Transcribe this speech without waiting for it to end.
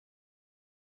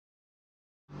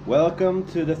Welcome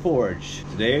to the forge.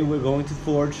 Today we're going to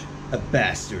forge a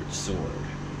bastard sword.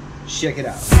 Check it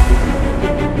out.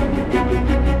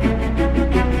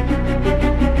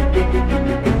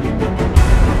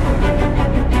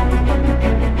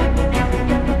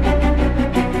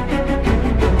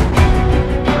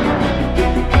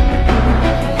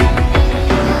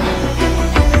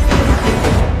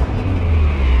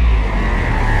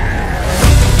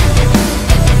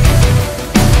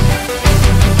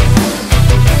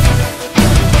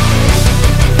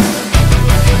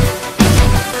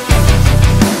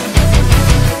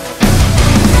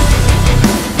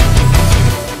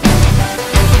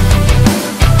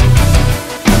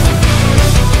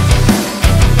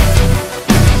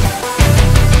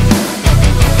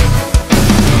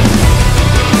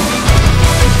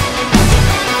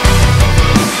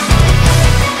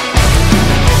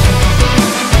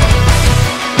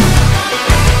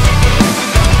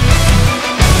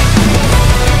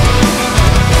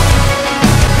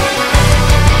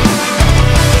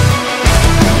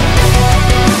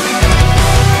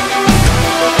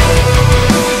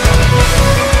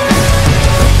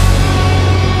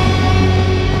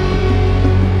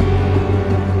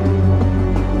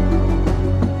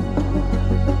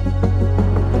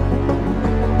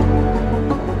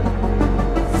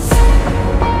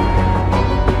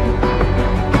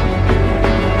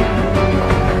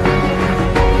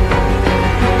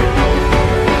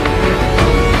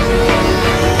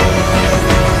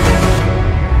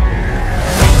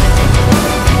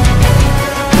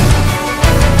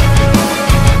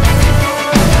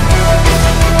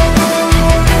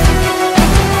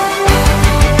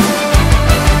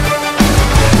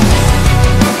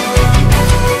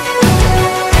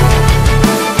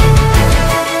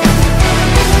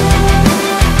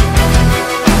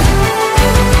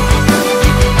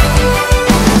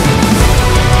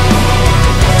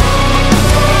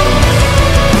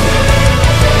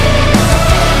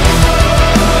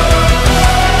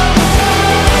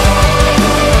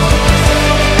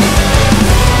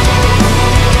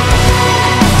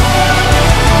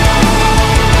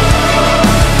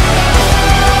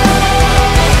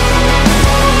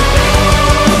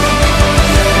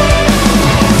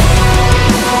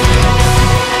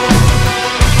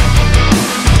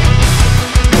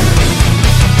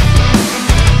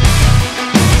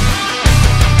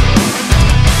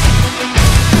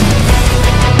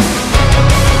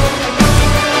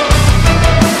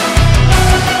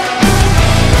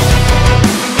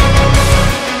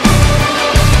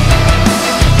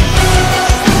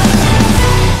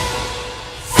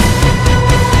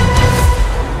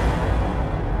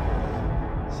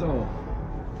 So,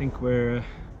 I think we're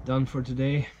done for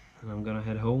today and I'm gonna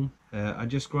head home. I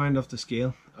just grind off the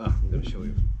scale. I'm gonna show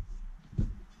you.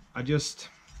 I just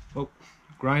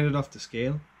grinded off the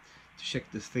scale to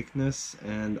check the thickness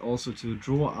and also to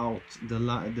draw out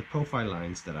the profile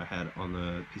lines that I had on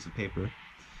a piece of paper.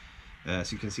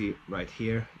 As you can see right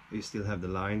here, you still have the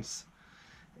lines,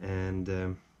 and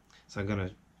so I'm gonna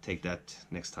take that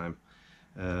next time.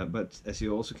 But as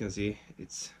you also can see,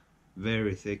 it's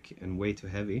very thick and way too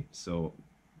heavy. So,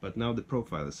 but now the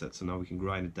profile is set, so now we can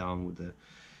grind it down with the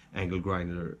angle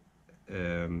grinder.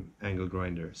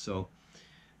 So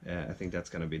I think that's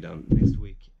gonna be done next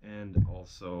week, and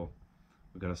also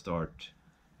we're gonna start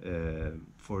we're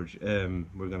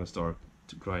gonna start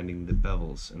grinding the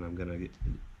bevels, and I'm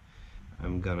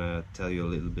gonna tell you a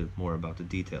little bit more about the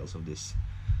details of this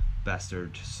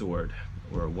bastard sword,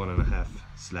 or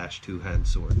 1.5/2 hand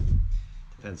sword.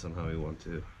 Depends on how you want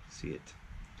to see it.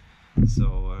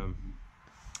 So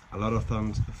a lot of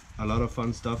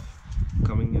fun stuff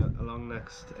coming along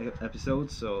next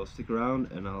episode, so stick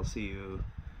around and I'll see you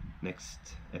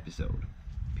next episode.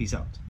 Peace out.